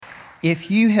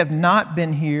If you have not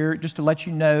been here, just to let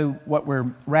you know what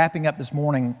we're wrapping up this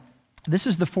morning, this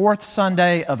is the fourth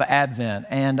Sunday of Advent.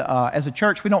 And as a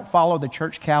church, we don't follow the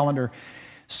church calendar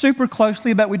super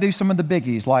closely, but we do some of the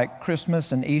biggies like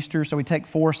Christmas and Easter. So we take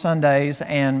 4 Sundays,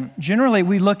 and generally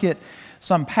we look at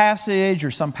some passage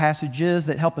or some passages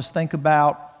that help us think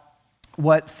about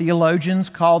what theologians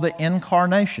call the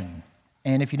incarnation.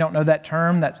 And if you don't know that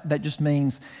term, that just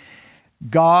means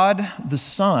God the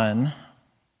Son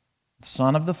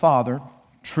of the Father,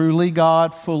 truly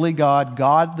God, fully God,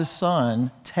 God the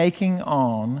Son, taking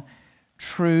on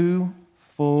true,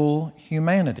 full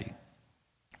humanity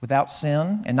without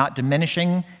sin and not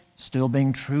diminishing, still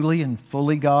being truly and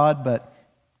fully God, but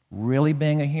really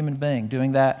being a human being,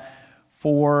 doing that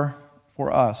for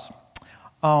us.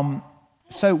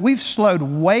 So we've slowed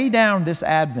way down this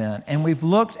Advent, and we've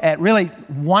looked at really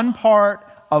one part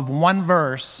of one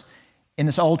verse in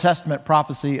this Old Testament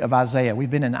prophecy of Isaiah. We've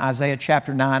been in Isaiah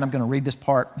chapter 9. I'm going to read this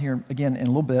part here again in a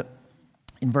little bit.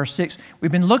 In verse 6,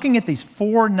 we've been looking at these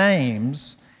 4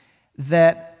 names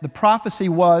that the prophecy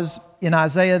was in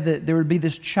Isaiah that there would be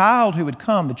this child who would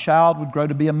come. The child would grow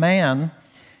to be a man.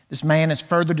 This man is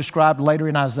further described later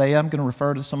in Isaiah. I'm going to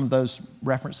refer to some of those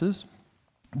references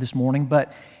this morning,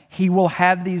 but he will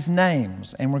have these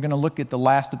names, and we're going to look at the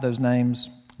last of those names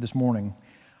this morning.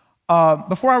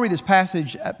 Before I read this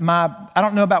passage, I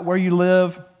don't know about where you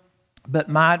live, but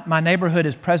my neighborhood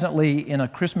is presently in a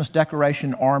Christmas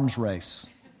decoration arms race.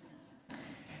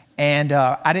 And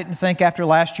I didn't think after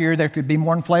last year there could be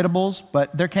more inflatables,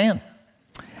 but there can,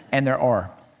 and there are.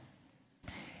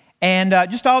 And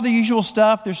just all the usual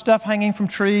stuff. There's stuff hanging from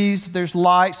trees. There's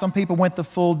lights. Some people went the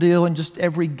full deal, and just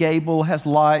every gable has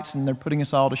lights, and they're putting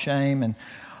us all to shame. And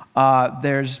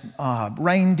there's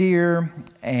reindeer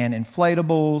and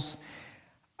inflatables.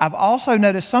 I've also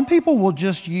noticed some people will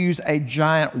just use a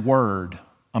giant word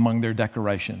among their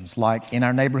decorations. Like in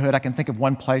our neighborhood, I can think of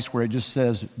one place where it just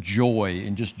says joy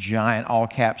in just giant all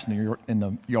caps in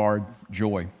the yard,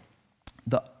 joy.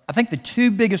 I think the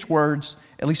 2 biggest words,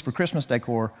 at least for Christmas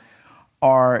decor,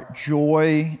 are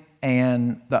joy,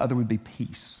 and the other would be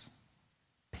peace.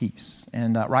 Peace.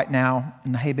 And right now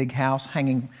in the Habig house,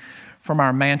 hanging from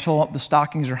our mantle, the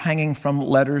stockings are hanging from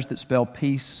letters that spell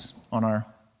peace on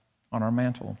our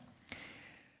mantle.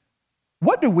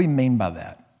 What do we mean by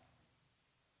that?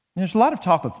 There's a lot of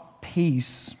talk of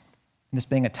peace, and this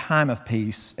being a time of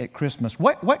peace at Christmas.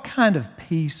 What kind of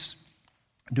peace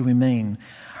do we mean?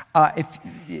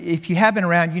 If you have been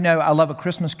around, you know I love A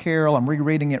Christmas Carol. I'm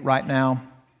rereading it right now.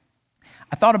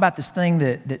 I thought about this thing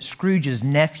that Scrooge's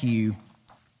nephew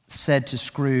said to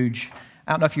Scrooge.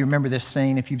 I don't know if you remember this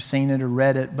scene, if you've seen it or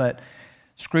read it, but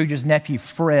Scrooge's nephew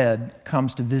Fred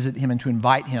comes to visit him and to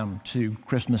invite him to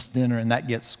Christmas dinner, and that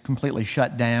gets completely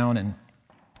shut down, and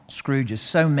Scrooge is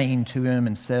so mean to him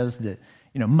and says that,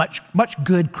 much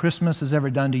good Christmas has ever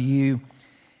done to you.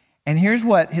 And here's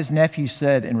what his nephew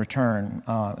said in return,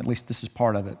 at least this is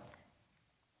part of it.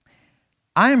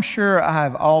 I am sure I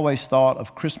have always thought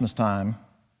of Christmas time,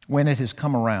 when it has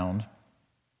come around,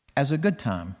 as a good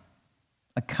time,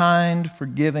 a kind,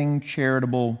 forgiving,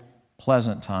 charitable,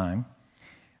 pleasant time.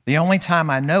 The only time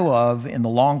I know of in the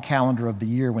long calendar of the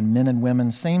year when men and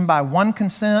women seem by one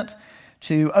consent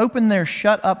to open their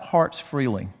shut-up hearts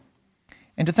freely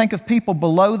and to think of people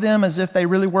below them as if they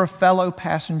really were fellow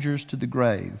passengers to the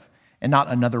grave and not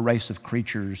another race of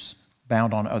creatures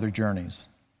bound on other journeys.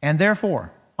 And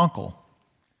therefore, Uncle,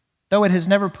 though it has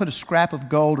never put a scrap of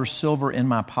gold or silver in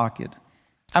my pocket,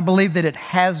 I believe that it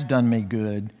has done me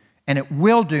good and it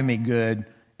will do me good,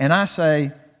 and I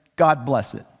say, God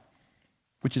bless it,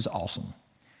 which is awesome.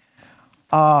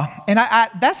 And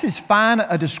that's as fine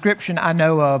a description I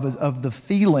know of the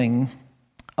feeling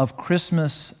of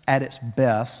Christmas at its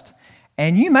best.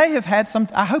 And you may have had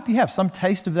I hope you have some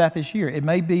taste of that this year. It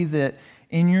may be that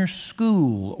in your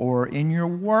school or in your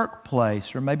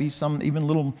workplace or maybe some even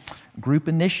little group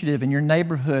initiative in your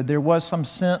neighborhood, there was some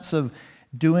sense of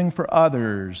doing for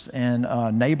others and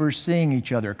neighbors seeing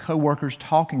each other, coworkers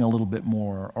talking a little bit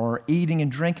more, or eating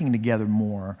and drinking together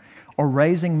more, or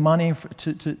raising money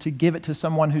to give it to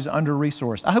someone who's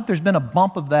under-resourced. I hope there's been a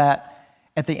bump of that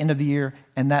at the end of the year,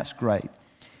 and that's great.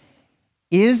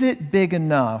 Is it big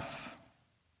enough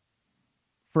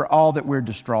for all that we're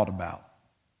distraught about?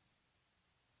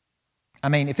 I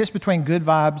mean, if it's between good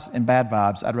vibes and bad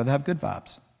vibes, I'd rather have good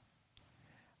vibes.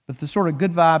 But the sort of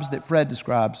good vibes that Fred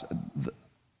describes,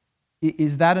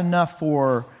 is that enough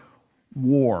for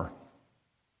war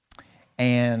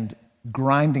and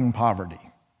grinding poverty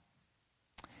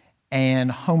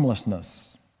and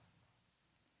homelessness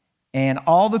and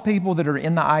all the people that are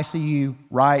in the ICU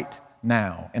right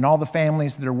now. And all the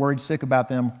families that are worried sick about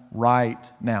them right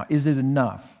now. Is it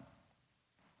enough?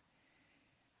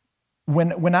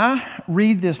 When I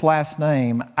read this last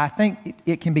name, I think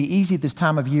it can be easy at this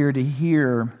time of year to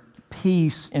hear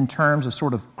peace in terms of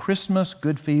sort of Christmas,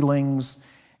 good feelings,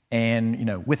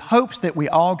 and, with hopes that we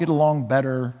all get along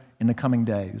better in the coming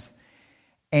days.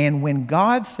 And when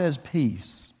God says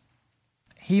peace,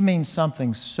 He means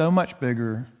something so much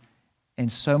bigger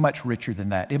and so much richer than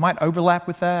that. It might overlap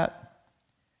with that,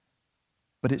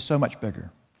 but it's so much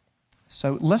bigger.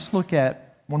 So let's look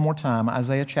at, one more time,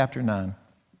 Isaiah chapter 9,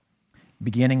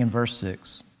 beginning in verse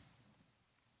 6.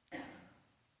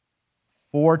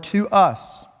 For to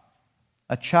us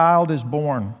a child is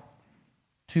born,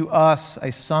 to us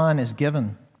a son is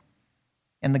given,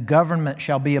 and the government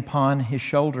shall be upon his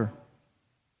shoulder.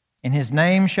 And his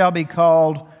name shall be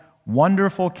called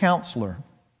Wonderful Counselor,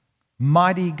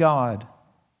 Mighty God,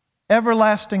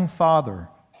 Everlasting Father,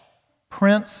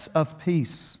 Prince of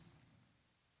Peace.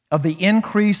 Of the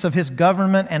increase of his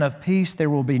government and of peace there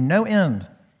will be no end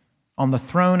on the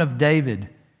throne of David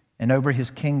and over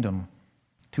his kingdom,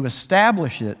 to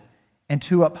establish it and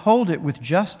to uphold it with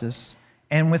justice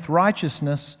and with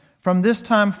righteousness from this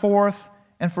time forth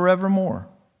and forevermore.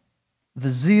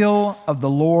 The zeal of the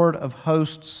Lord of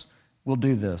hosts will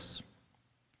do this.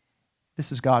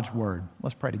 This is God's word.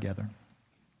 Let's pray together.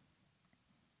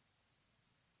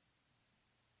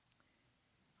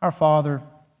 Our Father,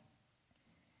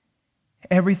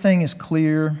 everything is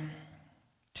clear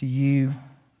to you.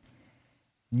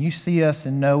 And you see us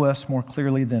and know us more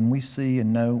clearly than we see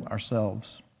and know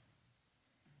ourselves.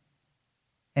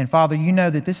 And Father, you know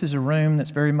that this is a room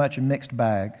that's very much a mixed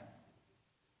bag.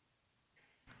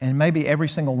 And maybe every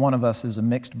single one of us is a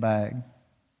mixed bag.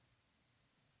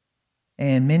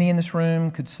 And many in this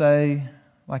room could say,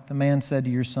 like the man said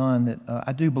to your son, that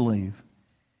I do believe.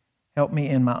 Help me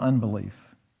in my unbelief.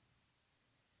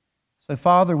 So,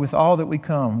 Father, with all that we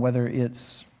come, whether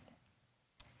it's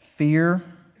fear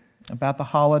about the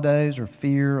holidays or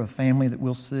fear of family that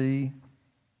we'll see,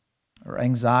 or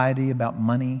anxiety about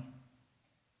money,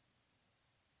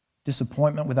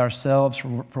 disappointment with ourselves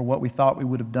for what we thought we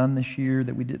would have done this year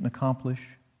that we didn't accomplish,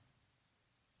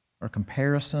 or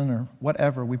comparison or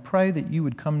whatever, we pray that you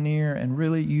would come near and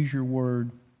really use your word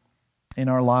in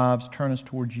our lives, turn us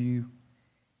towards you.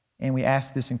 And we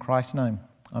ask this in Christ's name.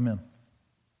 Amen.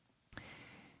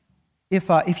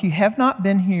 If you have not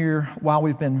been here while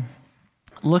we've been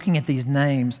looking at these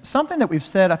names, something that we've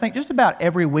said, I think just about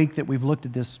every week that we've looked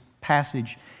at this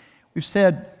passage, we've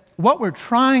said what we're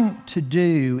trying to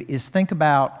do is think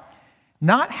about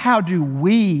not how do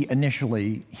we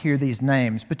initially hear these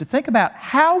names, but to think about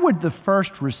how would the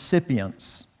first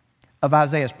recipients of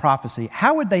Isaiah's prophecy,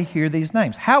 how would they hear these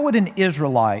names? How would an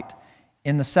Israelite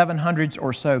in the 700s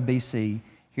or so BC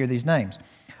hear these names?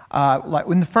 Like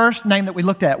in the first name that we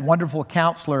looked at, Wonderful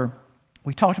Counselor,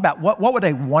 we talked about what would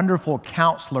a wonderful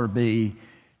counselor be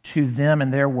to them in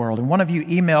their world. And one of you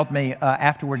emailed me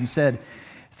afterward and said,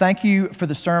 "Thank you for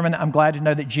the sermon. I'm glad to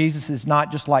know that Jesus is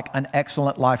not just like an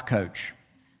excellent life coach."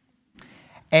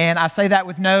 And I say that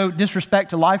with no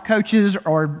disrespect to life coaches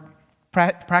or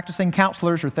practicing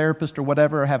counselors or therapists or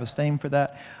whatever. I have esteem for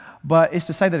that. But it's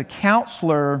to say that a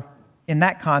counselor in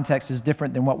that context is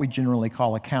different than what we generally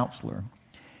call a counselor.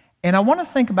 And I want to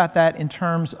think about that in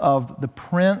terms of the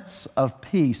Prince of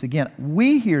Peace. Again,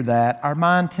 we hear that. Our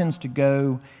mind tends to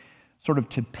go sort of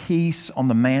to peace on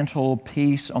the mantle,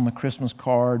 peace on the Christmas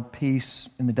card, peace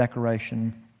in the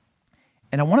decoration.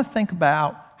 And I want to think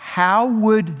about how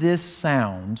would this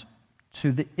sound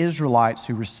to the Israelites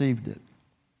who received it.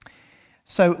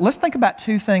 So let's think about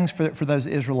two things for those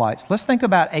Israelites. Let's think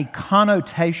about a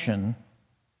connotation.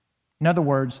 In other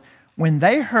words, when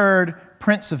they heard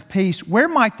Prince of Peace, where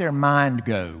might their mind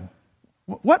go?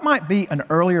 What might be an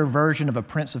earlier version of a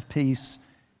Prince of Peace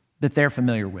that they're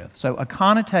familiar with? So a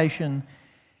connotation,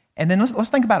 and then let's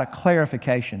think about a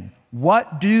clarification.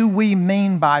 What do we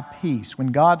mean by peace? When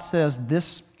God says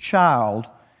this child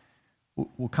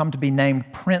will come to be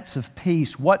named Prince of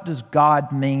Peace, what does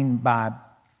God mean by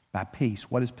peace?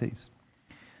 What is peace?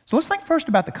 So let's think first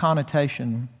about the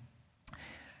connotation.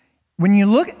 When you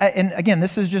look at, and again,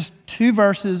 this is just two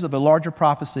verses of a larger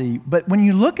prophecy, but when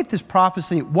you look at this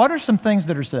prophecy, what are some things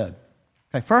that are said?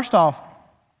 Okay, first off,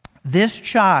 this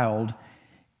child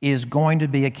is going to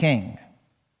be a king.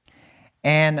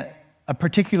 And a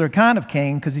particular kind of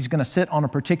king, because he's going to sit on a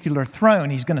particular throne.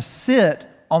 He's going to sit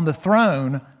on the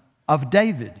throne of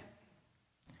David.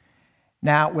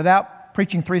 Now, without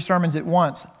preaching three sermons at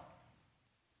once,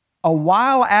 a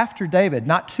while after David,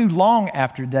 not too long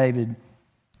after David,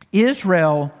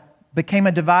 Israel became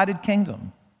a divided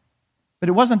kingdom. But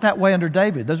it wasn't that way under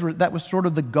David. That was sort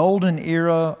of the golden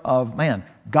era of,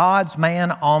 God's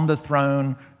man on the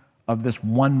throne of this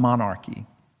one monarchy.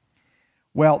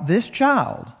 Well, this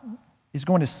child is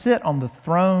going to sit on the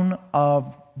throne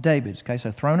of David. Okay,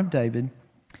 so throne of David.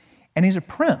 And he's a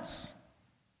prince.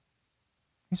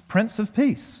 He's Prince of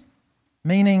Peace,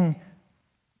 meaning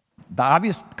the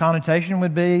obvious connotation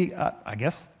would be, I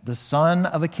guess, the son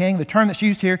of a king. The term that's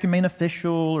used here can mean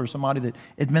official or somebody that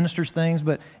administers things,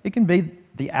 but it can be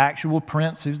the actual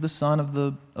prince who's the son of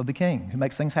the king, who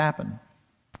makes things happen.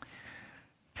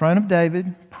 Throne of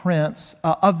David, prince,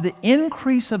 of the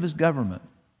increase of his government,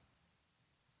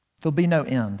 there'll be no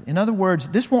end. In other words,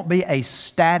 this won't be a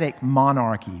static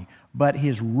monarchy, but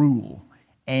his rule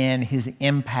and his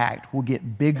impact will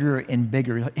get bigger and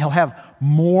bigger. He'll have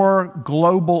more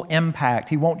global impact.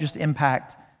 He won't just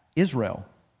impact Israel.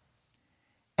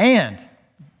 And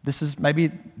this is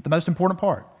maybe the most important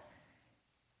part,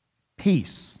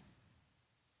 peace.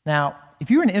 Now,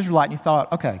 if you're an Israelite and you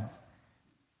thought, okay,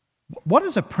 what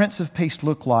does a Prince of Peace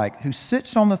look like who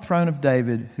sits on the throne of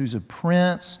David, who's a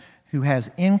prince, who has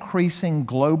increasing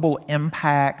global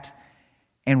impact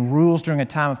and rules during a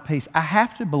time of peace? I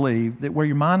have to believe that where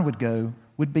your mind would go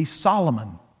would be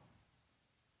Solomon.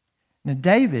 Now,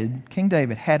 King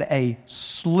David, had a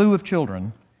slew of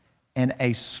children and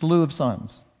a slew of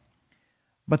sons.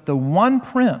 But the one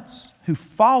prince who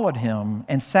followed him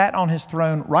and sat on his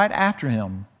throne right after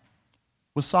him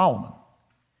was Solomon.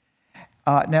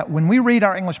 Now, when we read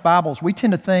our English Bibles, we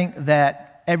tend to think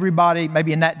that everybody,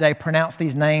 maybe in that day, pronounced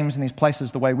these names in these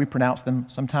places the way we pronounce them.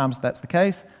 Sometimes that's the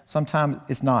case, sometimes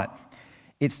it's not.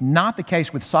 It's not the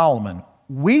case with Solomon.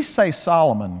 We say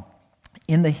Solomon.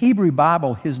 In the Hebrew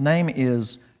Bible, his name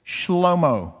is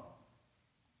Shlomo.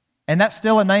 And that's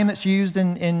still a name that's used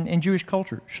in Jewish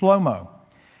culture, Shlomo.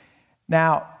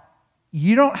 Now,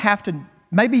 you don't have to,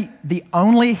 maybe the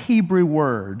only Hebrew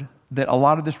word that a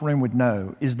lot of this room would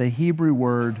know is the Hebrew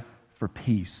word for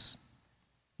peace.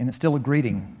 And it's still a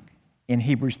greeting in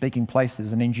Hebrew-speaking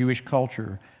places and in Jewish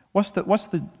culture. What's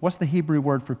the Hebrew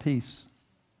word for peace?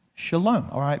 Shalom.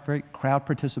 All right, very crowd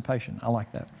participation. I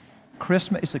like that.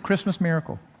 It's a Christmas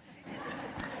miracle.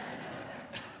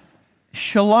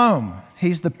 Shalom.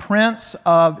 He's the Prince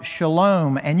of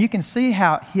Shalom. And you can see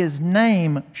how his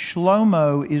name,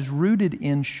 Shlomo, is rooted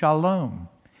in shalom.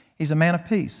 He's a man of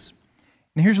peace.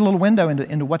 And here's a little window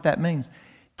into what that means.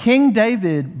 King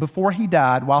David, before he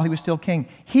died, while he was still king,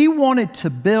 he wanted to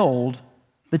build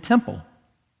the temple. I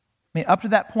mean, up to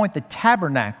that point, the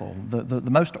tabernacle, the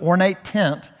most ornate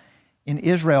tent in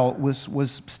Israel,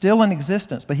 was still in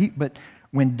existence. But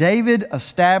when David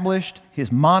established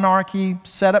his monarchy,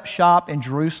 set up shop in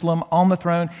Jerusalem on the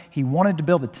throne, he wanted to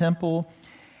build the temple.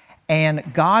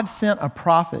 And God sent a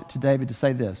prophet to David to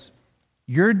say this: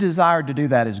 your desire to do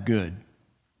that is good.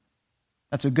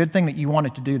 That's a good thing that you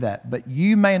wanted to do that. But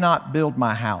you may not build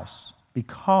my house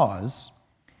because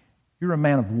you're a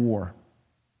man of war.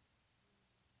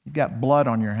 You've got blood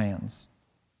on your hands.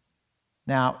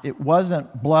 Now, it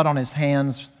wasn't blood on his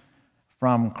hands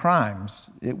from crimes.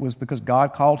 It was because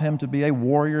God called him to be a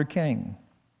warrior king.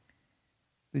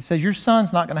 He says, your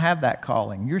son's not going to have that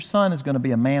calling. Your son is going to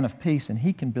be a man of peace, and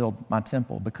he can build my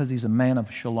temple because he's a man of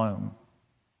shalom.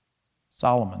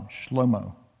 Solomon,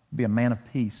 Shlomo, be a man of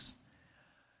peace.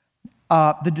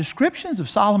 The descriptions of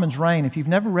Solomon's reign, if you've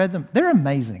never read them, they're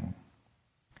amazing.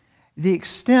 The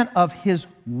extent of his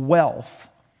wealth,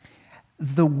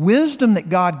 the wisdom that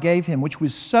God gave him, which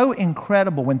was so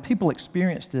incredible when people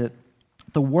experienced it,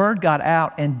 the word got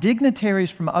out, and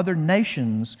dignitaries from other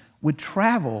nations would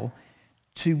travel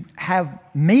to have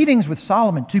meetings with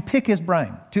Solomon to pick his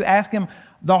brain, to ask him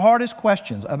the hardest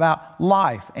questions about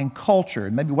life and culture,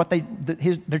 and maybe what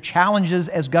their challenges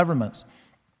as governments.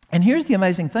 And here's the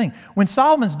amazing thing. When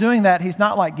Solomon's doing that, he's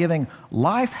not like giving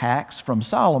life hacks from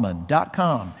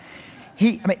Solomon.com.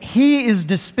 He is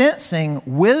dispensing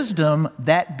wisdom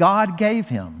that God gave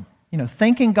him.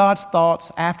 Thinking God's thoughts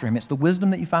after him. It's the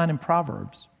wisdom that you find in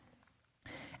Proverbs.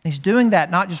 And he's doing that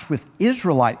not just with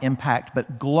Israelite impact,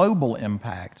 but global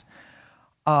impact.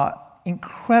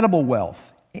 Incredible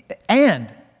wealth.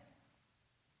 And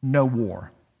no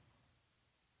war.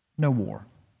 No war.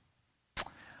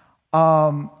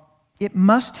 It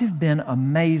must have been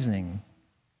amazing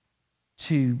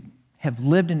to have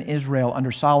lived in Israel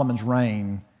under Solomon's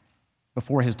reign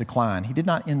before his decline. He did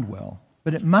not end well,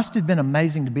 but it must have been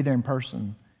amazing to be there in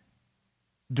person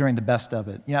during the best of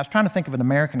it. I was trying to think of an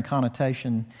American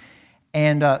connotation,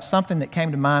 and something that came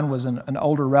to mind was an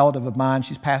older relative of mine.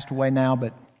 She's passed away now,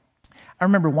 but I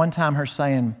remember one time her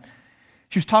saying,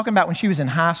 she was talking about when she was in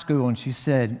high school, and she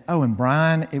said, and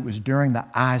Brian, it was during the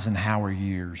Eisenhower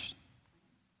years.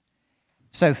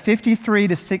 So 53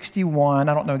 to 61,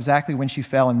 I don't know exactly when she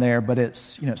fell in there, but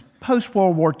it's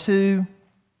post-World War II.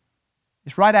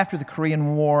 It's right after the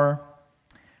Korean War.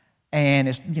 And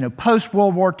it's,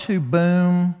 post-World War II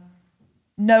boom.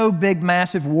 No big,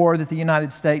 massive war that the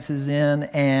United States is in.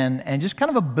 And just kind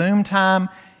of a boom time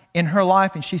in her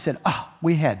life. And she said,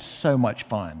 we had so much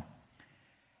fun.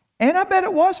 And I bet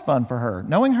it was fun for her.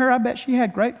 Knowing her, I bet she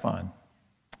had great fun.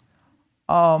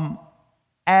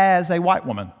 As a white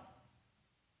woman.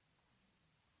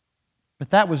 But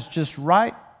that was just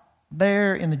right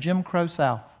there in the Jim Crow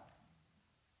South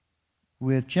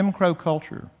with Jim Crow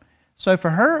culture. So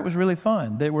for her, it was really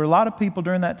fun. There were a lot of people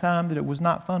during that time that it was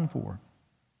not fun for.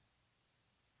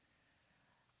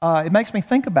 It makes me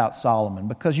think about Solomon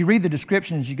because you read the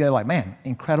descriptions, you go like, man,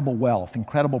 incredible wealth,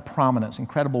 incredible prominence,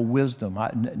 incredible wisdom,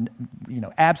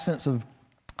 absence of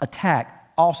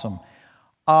attack, awesome.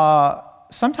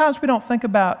 Sometimes we don't think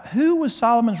about who was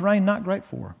Solomon's reign not great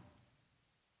for.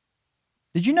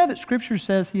 Did you know that Scripture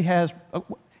says he has...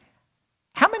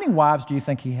 How many wives do you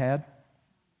think he had?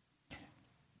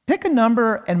 Pick a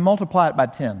number and multiply it by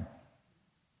 10.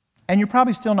 And you're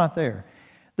probably still not there.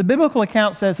 The biblical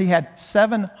account says he had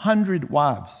 700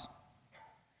 wives,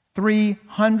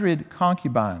 300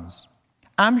 concubines.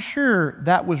 I'm sure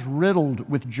that was riddled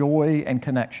with joy and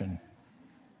connection.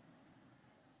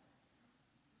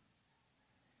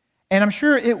 And I'm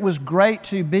sure it was great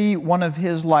to be one of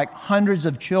his hundreds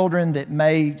of children that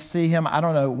may see him,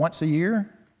 once a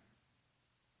year.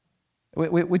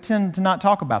 We tend to not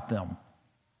talk about them.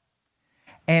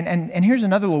 And here's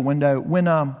another little window.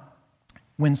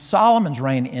 When Solomon's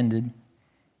reign ended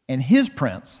and his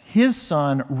prince, his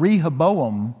son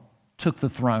Rehoboam, took the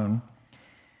throne,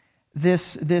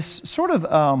 this sort of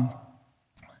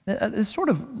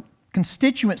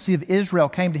constituency of Israel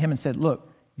came to him and said,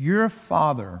 look, your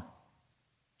father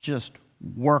just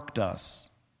worked us.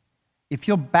 If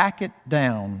you'll back it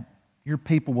down, your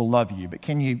people will love you. But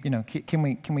can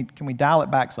we dial it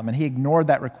back some? And he ignored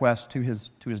that request to his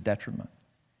detriment.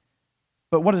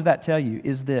 But what does that tell you?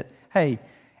 Is that, hey,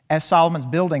 as Solomon's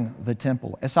building the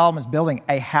temple, as Solomon's building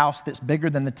a house that's bigger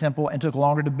than the temple and took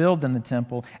longer to build than the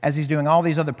temple, as he's doing all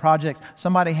these other projects,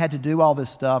 somebody had to do all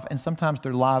this stuff, and sometimes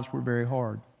their lives were very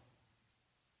hard.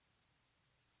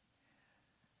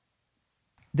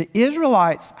 The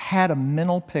Israelites had a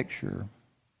mental picture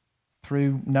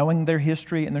through knowing their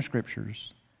history and their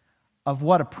scriptures of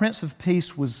what a Prince of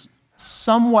Peace was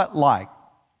somewhat like.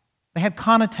 They had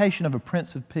connotation of a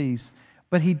Prince of Peace,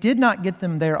 but he did not get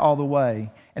them there all the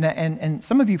way. And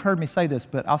some of you have heard me say this,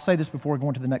 but I'll say this before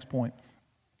going to the next point.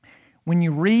 When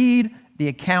you read the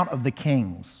account of the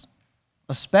kings,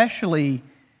 especially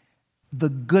the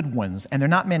good ones, and they're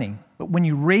not many, but when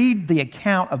you read the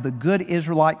account of the good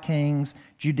Israelite kings,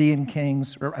 Judean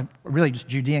kings, or really just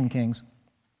Judean kings,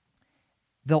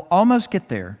 they'll almost get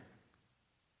there,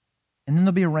 and then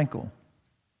there'll be a wrinkle.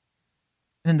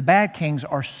 And then the bad kings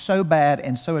are so bad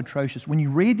and so atrocious. When you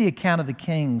read the account of the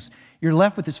kings, you're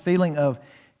left with this feeling of,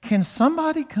 can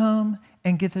somebody come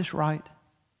and get this right?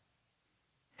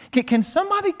 Can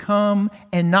somebody come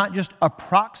and not just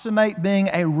approximate being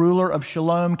a ruler of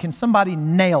shalom? Can somebody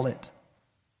nail it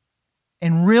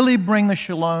and really bring the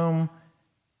shalom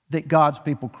that God's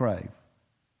people crave?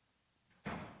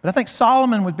 But I think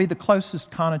Solomon would be the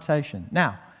closest connotation.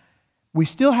 Now, we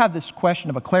still have this question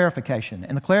of a clarification,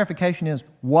 and the clarification is,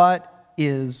 what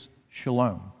is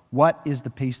shalom? What is the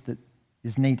peace that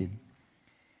is needed?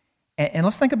 And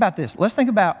let's think about this. Let's think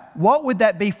about what would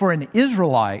that be for an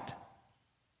Israelite,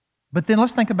 but then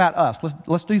let's think about us.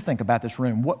 Let's think about this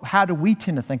room. How do we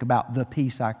tend to think about the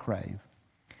peace I crave?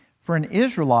 For an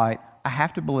Israelite, I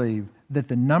have to believe that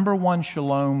the number one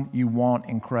shalom you want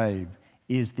and crave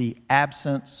is the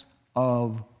absence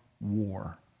of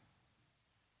war.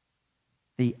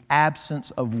 The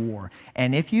absence of war.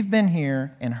 And if you've been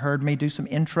here and heard me do some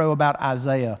intro about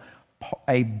Isaiah,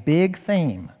 a big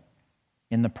theme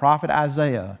in the prophet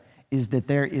Isaiah is that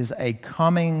there is a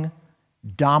coming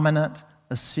dominant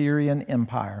Assyrian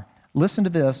empire. Listen to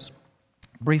this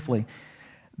briefly.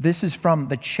 This is from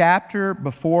the chapter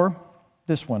before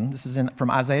this one. This is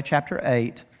from Isaiah chapter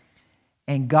 8.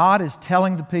 And God is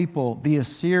telling the people the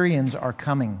Assyrians are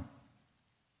coming.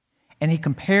 And he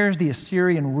compares the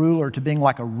Assyrian ruler to being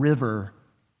like a river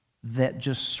that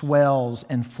just swells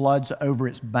and floods over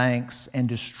its banks and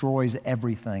destroys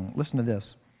everything. Listen to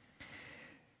this.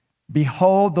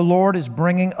 Behold, the Lord is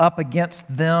bringing up against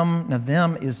them. Now,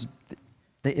 them is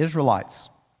the Israelites.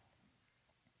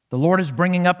 The Lord is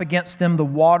bringing up against them the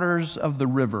waters of the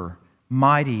river,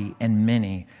 mighty and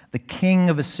many, the king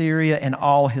of Assyria and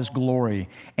all his glory.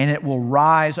 And it will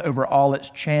rise over all its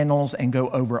channels and go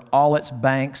over all its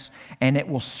banks, and it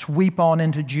will sweep on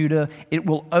into Judah. It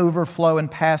will overflow and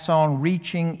pass on,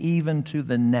 reaching even to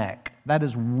the neck. That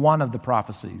is one of the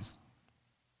prophecies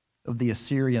of the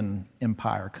Assyrian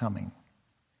Empire coming.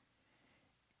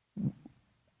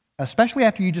 Especially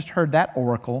after you just heard that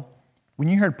oracle, when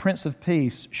you heard Prince of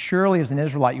Peace, surely as an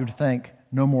Israelite you would think,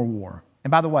 no more war.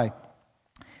 And by the way,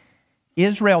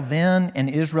 Israel then and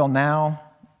Israel now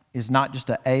is not just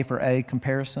an A for A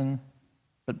comparison,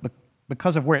 but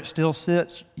because of where it still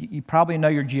sits, you probably know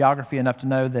your geography enough to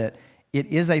know that it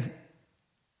is an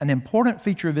important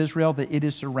feature of Israel that it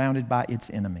is surrounded by its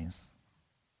enemies.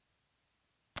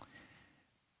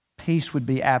 Peace would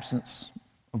be absence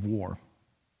of war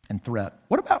and threat.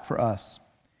 What about for us?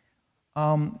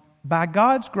 By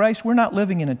God's grace, we're not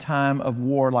living in a time of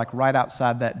war like right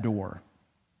outside that door.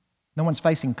 No one's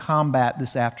facing combat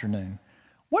this afternoon.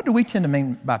 What do we tend to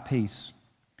mean by peace?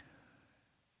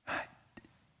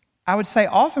 I would say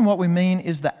often what we mean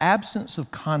is the absence of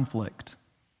conflict.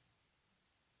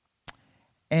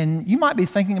 And you might be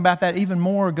thinking about that even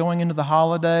more going into the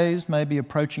holidays, maybe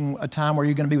approaching a time where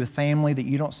you're going to be with family that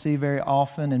you don't see very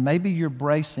often, and maybe you're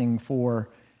bracing for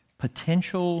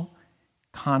potential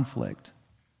conflict.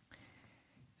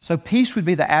 So peace would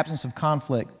be the absence of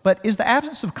conflict. But is the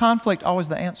absence of conflict always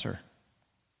the answer?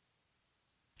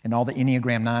 And all the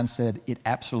Enneagram 9 said, it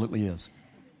absolutely is.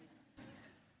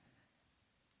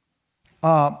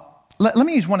 Let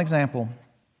me use one example.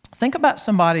 Think about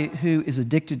somebody who is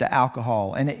addicted to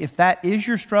alcohol. And if that is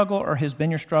your struggle or has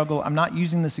been your struggle, I'm not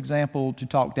using this example to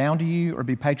talk down to you or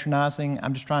be patronizing.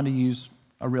 I'm just trying to use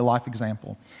a real life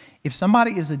example. If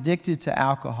somebody is addicted to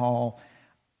alcohol,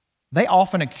 they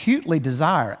often acutely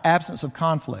desire absence of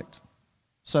conflict.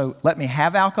 So let me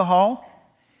have alcohol.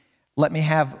 Let me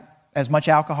have as much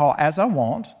alcohol as I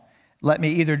want. Let me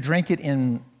either drink it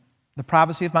in the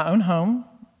privacy of my own home,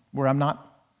 where I'm not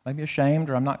maybe ashamed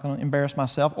or I'm not going to embarrass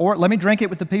myself, or let me drink it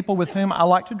with the people with whom I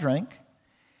like to drink,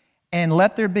 and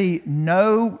let there be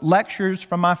no lectures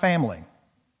from my family,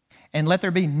 and let there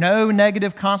be no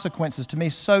negative consequences to me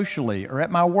socially or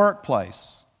at my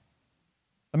workplace.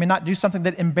 Let me not do something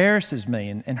that embarrasses me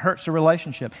and hurts the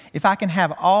relationship. If I can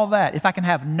have all that, if I can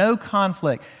have no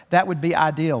conflict, that would be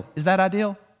ideal. Is that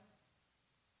ideal?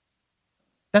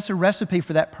 That's a recipe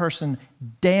for that person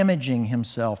damaging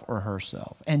himself or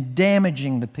herself and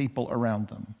damaging the people around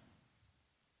them.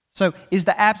 So is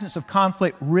the absence of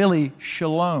conflict really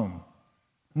shalom?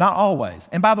 Not always.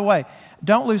 And by the way,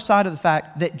 don't lose sight of the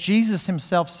fact that Jesus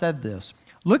himself said this.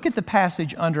 Look at the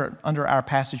passage under our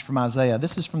passage from Isaiah.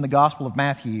 This is from the Gospel of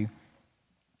Matthew.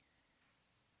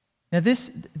 Now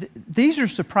these are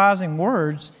surprising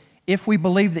words if we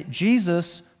believe that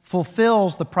Jesus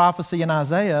fulfills the prophecy in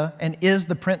Isaiah and is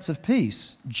the Prince of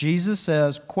Peace. Jesus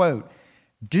says, quote,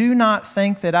 "Do not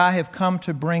think that I have come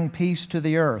to bring peace to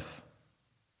the earth."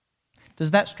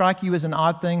 Does that strike you as an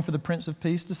odd thing for the Prince of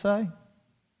Peace to say?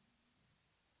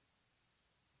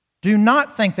 Do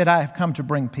not think that I have come to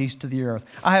bring peace to the earth.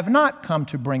 I have not come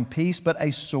to bring peace, but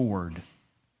a sword.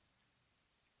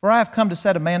 For I have come to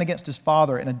set a man against his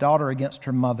father, and a daughter against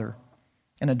her mother,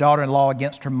 and a daughter-in-law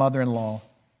against her mother-in-law.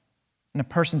 And a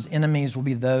person's enemies will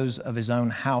be those of his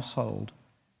own household.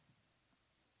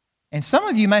 And some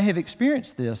of you may have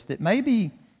experienced this, that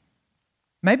maybe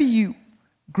you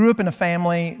grew up in a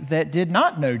family that did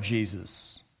not know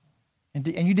Jesus, and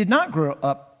you did not grow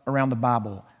up around the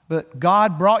Bible, but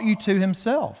God brought you to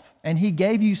himself, and he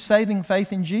gave you saving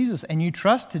faith in Jesus, and you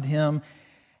trusted him.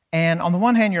 And on the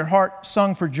one hand, your heart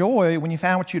sung for joy when you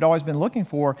found what you'd always been looking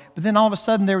for, but then all of a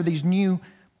sudden there were these new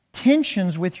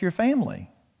tensions with your family.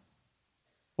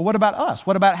 But what about us?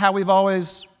 What about how we've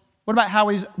always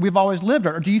lived?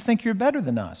 Or do you think you're better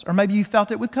than us? Or maybe you felt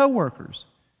it with coworkers.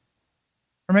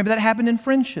 Or maybe that happened in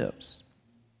friendships.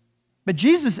 But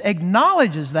Jesus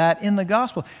acknowledges that in the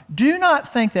gospel. Do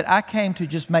not think that I came to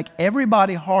just make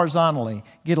everybody horizontally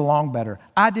get along better.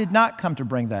 I did not come to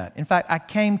bring that. In fact, I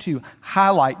came to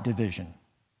highlight division.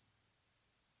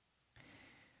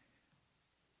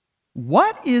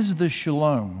 What is the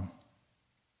shalom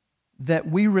that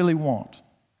we really want?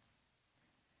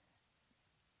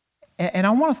 And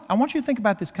I want you to think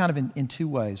about this kind of in two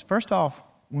ways. First off,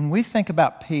 when we think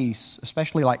about peace,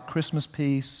 especially like Christmas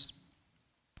peace,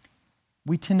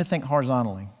 we tend to think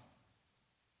horizontally.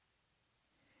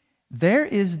 There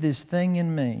is this thing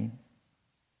in me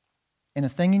and a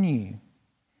thing in you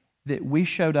that we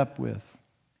showed up with.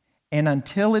 And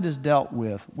until it is dealt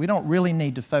with, we don't really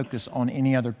need to focus on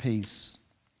any other piece.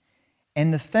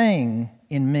 And the thing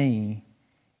in me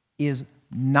is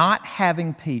not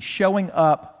having peace, showing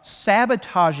up,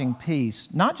 sabotaging peace,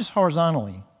 not just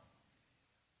horizontally,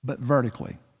 but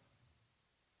vertically.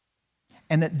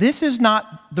 And that this is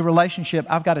not the relationship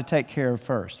I've got to take care of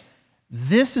first.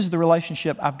 This is the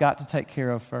relationship I've got to take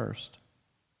care of first.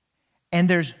 And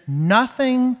there's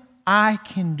nothing I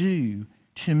can do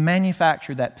to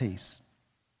manufacture that peace.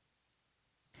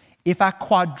 If I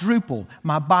quadruple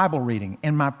my Bible reading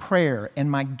and my prayer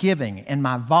and my giving and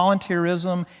my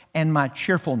volunteerism and my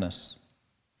cheerfulness,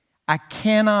 I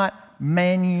cannot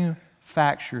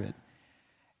manufacture it.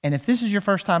 And if this is your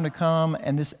first time to come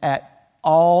and this at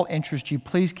all interests you,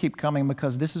 please keep coming,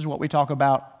 because this is what we talk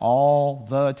about all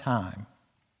the time,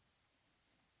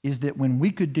 is that when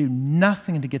we could do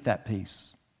nothing to get that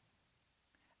peace,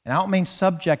 and I don't mean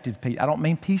subjective peace, I don't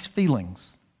mean peace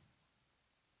feelings,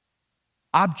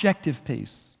 objective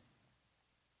peace.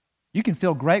 You can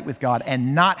feel great with God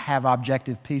and not have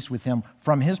objective peace with Him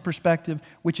from His perspective,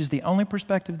 which is the only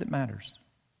perspective that matters.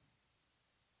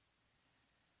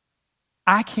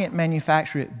 I can't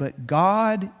manufacture it, but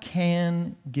God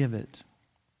can give it.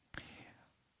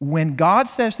 When God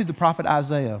says through the prophet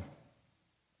Isaiah,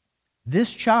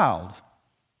 this child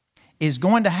is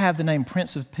going to have the name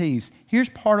Prince of Peace, here's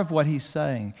part of what He's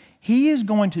saying. He is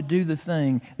going to do the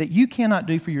thing that you cannot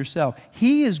do for yourself.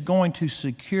 He is going to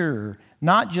secure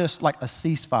not just like a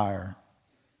ceasefire,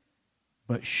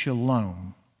 but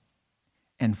shalom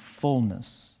and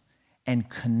fullness and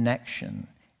connection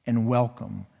and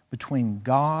welcome between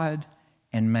God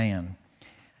and man.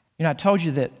 You know, I told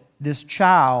you that this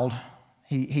child,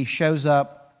 he shows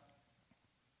up,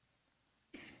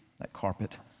 that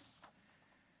carpet,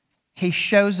 he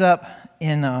shows up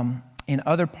in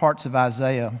other parts of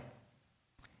Isaiah.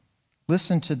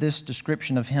 Listen to this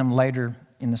description of him later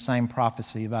in the same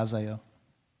prophecy of Isaiah.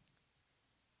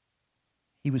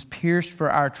 He was pierced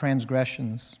for our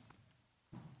transgressions.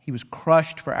 He was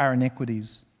crushed for our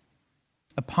iniquities.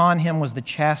 Upon Him was the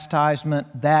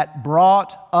chastisement that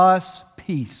brought us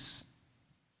peace.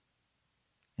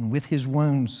 And with His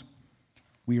wounds,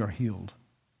 we are healed.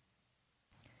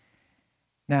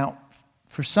 Now,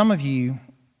 for some of you,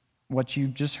 what you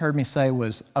just heard me say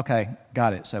was, okay,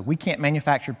 got it. So we can't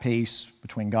manufacture peace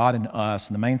between God and us.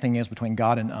 And the main thing is between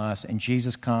God and us. And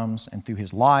Jesus comes, and through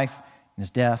His life and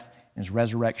His death and His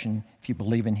resurrection, if you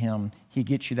believe in Him, He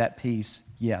gets you that peace.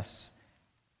 Yes,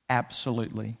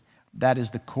 absolutely. That is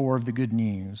the core of the good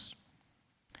news.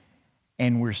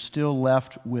 And we're still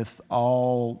left with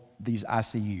all these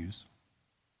ICUs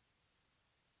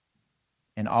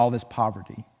and all this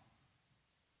poverty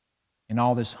and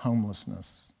all this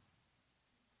homelessness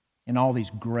and all these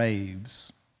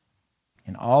graves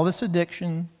and all this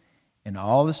addiction and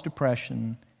all this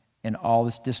depression and all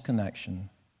this disconnection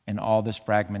and all this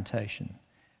fragmentation.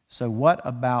 So what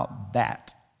about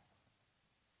that?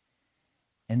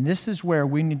 And this is where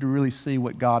we need to really see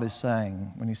what God is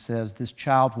saying when He says this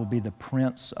child will be the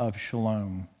Prince of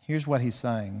Shalom. Here's what He's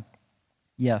saying.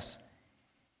 Yes,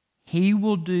 He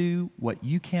will do what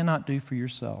you cannot do for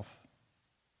yourself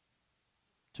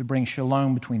to bring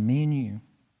shalom between me and you.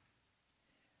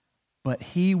 But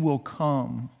He will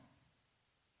come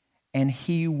and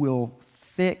He will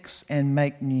fix and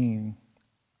make new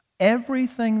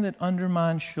everything that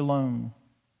undermines shalom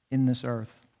in this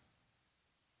earth.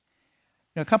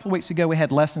 You know, a couple of weeks ago, we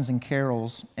had lessons and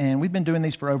carols, and we've been doing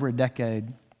these for over a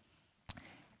decade.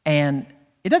 And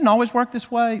it doesn't always work this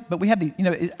way, but we have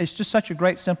it's just such a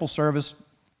great, simple service,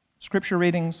 scripture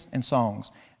readings and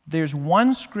songs. There's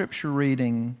one scripture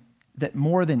reading that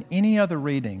more than any other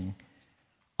reading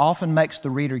often makes the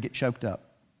reader get choked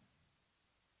up.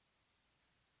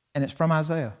 And it's from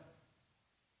Isaiah.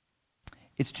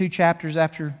 It's 2 chapters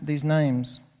after these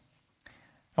names.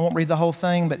 I won't read the whole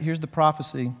thing, but here's the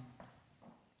prophecy.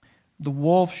 The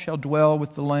wolf shall dwell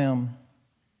with the lamb,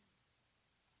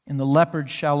 and the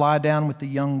leopard shall lie down with the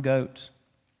young goat,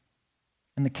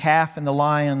 and the calf and the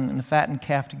lion and the fattened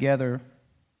calf together,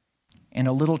 and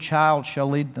a little child shall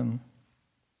lead them.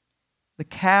 The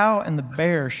cow and the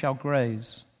bear shall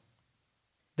graze.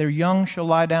 Their young shall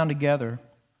lie down together,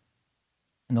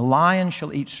 and the lion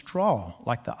shall eat straw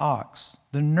like the ox.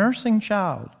 The nursing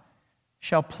child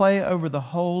shall play over the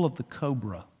hole of the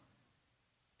cobra,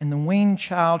 and the weaned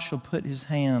child shall put his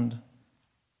hand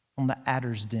on the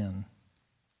adder's den.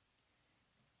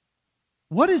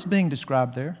 What is being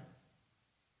described there?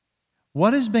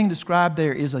 What is being described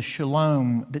there is a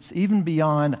shalom that's even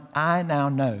beyond, I now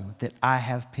know that I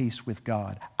have peace with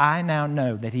God. I now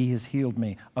know that He has healed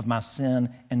me of my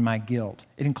sin and my guilt.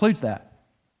 It includes that.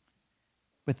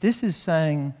 But this is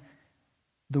saying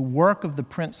the work of the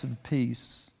Prince of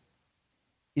Peace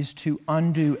is to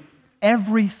undo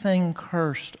everything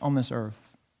cursed on this earth.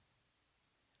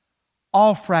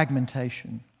 All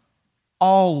fragmentation,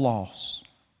 all loss,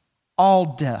 all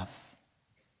death,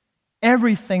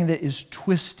 everything that is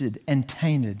twisted and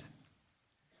tainted,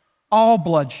 all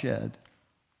bloodshed,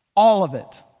 all of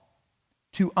it,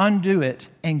 to undo it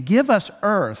and give us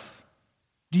earth.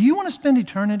 Do you want to spend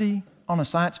eternity on a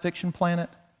science fiction planet?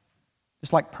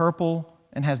 It's like purple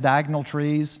and has diagonal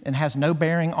trees and has no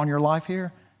bearing on your life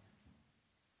here?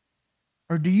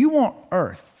 Or do you want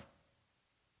earth?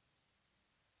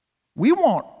 We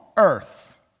want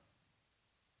earth.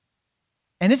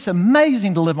 And it's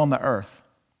amazing to live on the earth.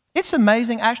 It's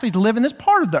amazing actually to live in this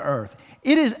part of the earth.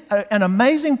 It is an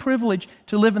amazing privilege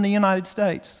to live in the United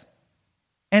States.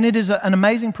 And it is an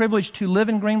amazing privilege to live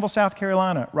in Greenville, South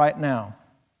Carolina right now.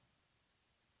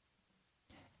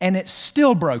 And it's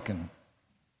still broken.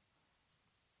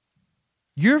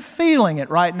 You're feeling it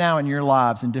right now in your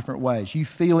lives in different ways. You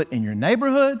feel it in your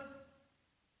neighborhood.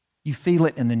 You feel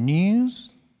it in the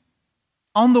news.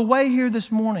 On the way here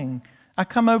this morning, I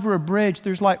come over a bridge.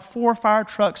 There's like 4 fire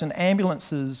trucks and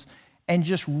ambulances and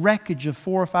just wreckage of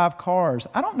 4 or 5 cars.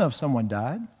 I don't know if someone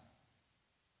died.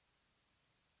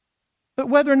 But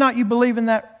whether or not you believe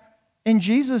in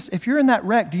Jesus, if you're in that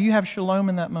wreck, do you have shalom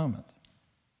in that moment?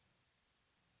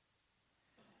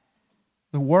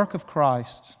 The work of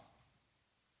Christ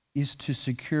is to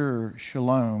secure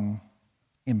shalom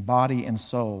in body and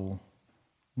soul,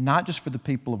 not just for the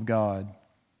people of God,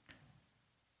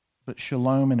 but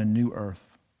shalom in a new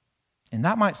earth. And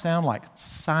that might sound like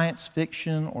science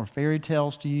fiction or fairy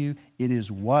tales to you. It is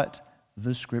what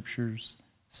the Scriptures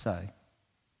say.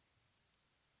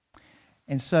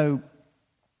 And so,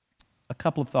 a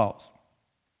couple of thoughts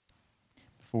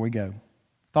before we go.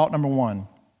 Thought number 1,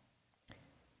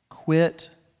 quit.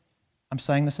 I'm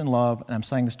saying this in love, and I'm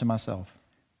saying this to myself.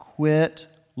 Quit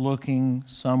looking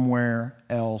somewhere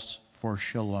else for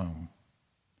shalom.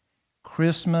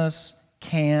 Christmas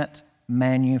can't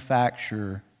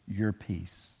manufacture your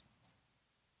peace.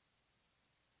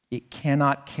 It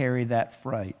cannot carry that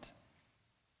freight.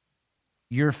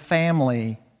 Your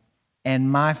family and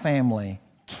my family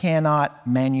cannot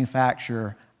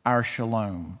manufacture our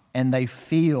shalom, and they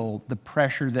feel the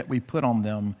pressure that we put on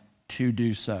them to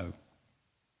do so.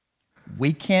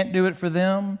 We can't do it for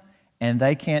them, and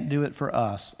they can't do it for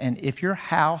us. And if your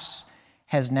house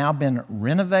has now been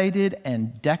renovated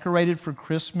and decorated for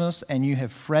Christmas and you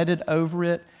have fretted over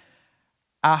it,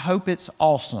 I hope it's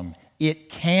awesome. It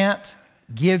can't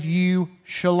give you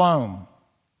shalom.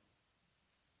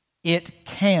 It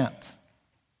can't.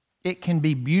 It can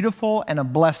be beautiful and a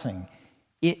blessing.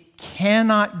 It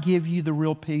cannot give you the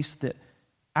real peace that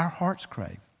our hearts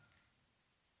crave.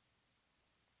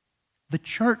 The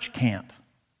church can't.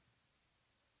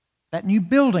 That new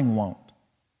building won't.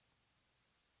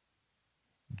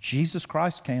 Jesus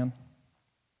Christ can.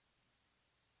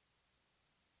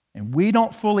 And we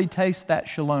don't fully taste that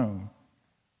shalom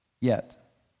yet.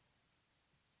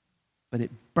 But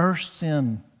it bursts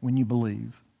in when you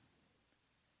believe.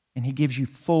 And He gives you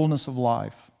fullness of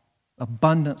life,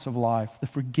 abundance of life, the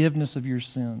forgiveness of your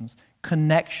sins,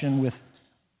 connection with,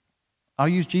 I'll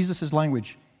use Jesus'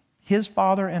 language, His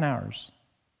Father and ours.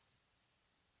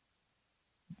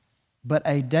 But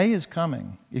a day is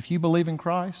coming, if you believe in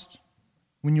Christ,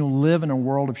 when you'll live in a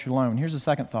world of shalom. Here's the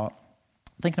second thought.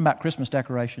 Thinking about Christmas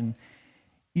decoration.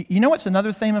 You know what's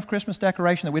another theme of Christmas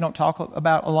decoration that we don't talk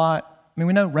about a lot? I mean,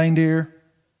 we know reindeer,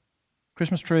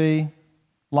 Christmas tree,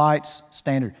 lights,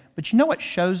 standard. But you know what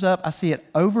shows up? I see it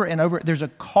over and over. There's a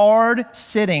card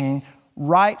sitting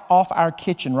right off our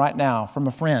kitchen right now from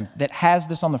a friend that has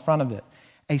this on the front of it.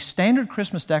 A standard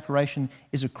Christmas decoration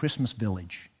is a Christmas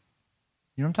village.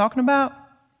 You know what I'm talking about?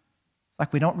 It's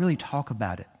like we don't really talk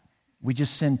about it. We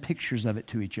just send pictures of it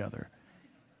to each other.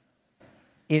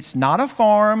 It's not a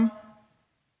farm,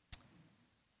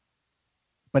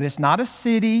 but it's not a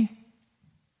city.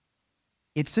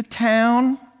 It's a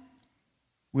town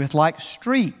with like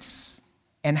streets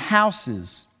and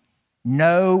houses.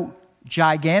 No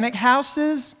gigantic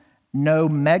houses, no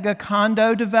mega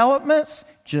condo developments,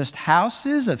 just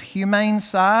houses of humane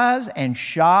size and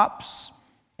shops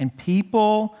and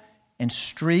people and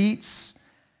streets.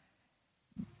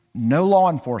 No law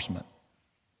enforcement.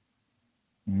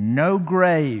 No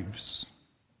graves.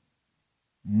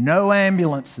 No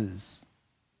ambulances.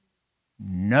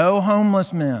 No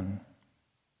homeless men.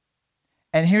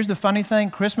 And here's the funny thing,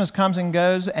 Christmas comes and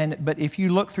goes, but if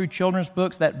you look through children's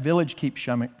books, that village keeps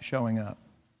showing up.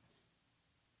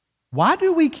 Why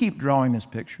do we keep drawing this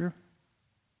picture?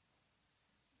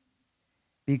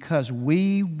 Because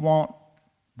we want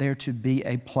there to be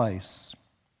a place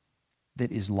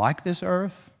that is like this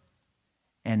earth,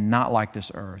 and not like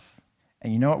this earth.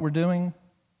 And you know what we're doing?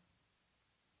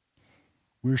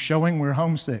 We're showing we're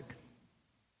homesick.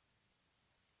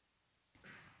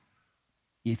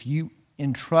 If you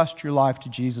entrust your life to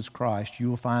Jesus Christ, you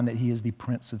will find that He is the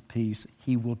Prince of Peace.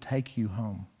 He will take you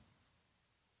home.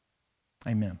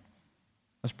 Amen.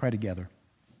 Let's pray together.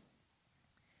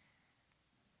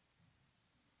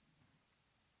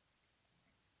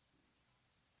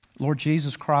 Lord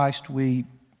Jesus Christ, we,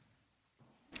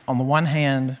 on the one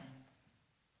hand,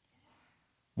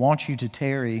 want you to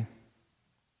tarry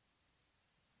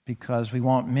because we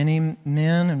want many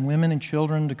men and women and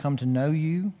children to come to know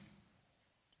you,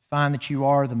 find that you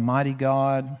are the mighty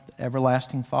God, the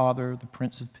everlasting Father, the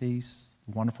Prince of Peace,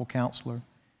 the wonderful Counselor.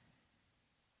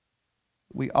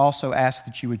 We also ask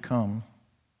that you would come.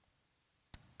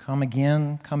 Come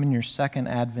again, come in your second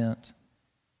advent,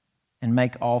 and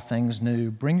make all things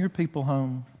new. Bring your people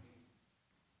home.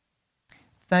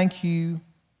 Thank you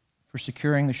for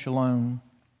securing the shalom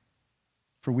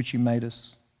for which you made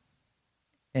us.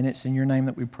 And it's in your name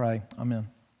that we pray. Amen.